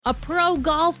A pro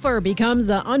golfer becomes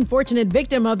the unfortunate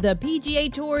victim of the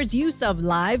PGA Tour's use of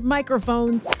live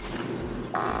microphones.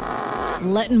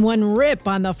 Letting one rip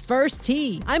on the first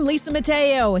tee. I'm Lisa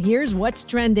Mateo. Here's what's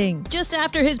trending. Just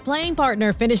after his playing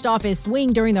partner finished off his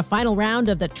swing during the final round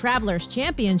of the Travelers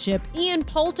Championship, Ian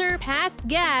Poulter passed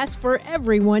gas for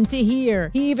everyone to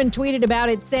hear. He even tweeted about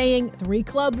it, saying,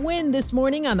 "3-club win this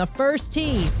morning on the first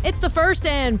tee." It's the first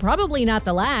and probably not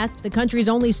the last. The country's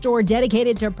only store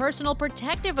dedicated to personal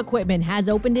protective equipment has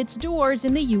opened its doors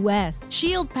in the U.S.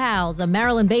 Shield Pals, a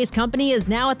Maryland-based company, is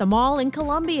now at the mall in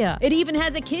Columbia. It even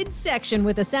has a kids section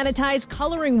with a sanitized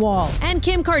coloring wall. And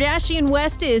Kim Kardashian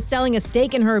West is selling a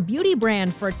stake in her beauty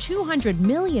brand for $200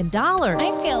 million.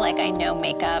 I feel like I know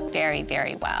makeup very,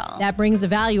 very well. That brings the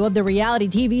value of the reality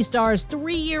TV star's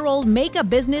 3-year-old makeup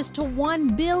business to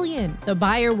 $1 billion. The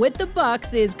buyer with the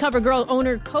bucks is CoverGirl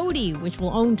owner Coty, which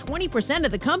will own 20%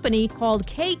 of the company called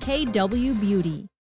KKW Beauty.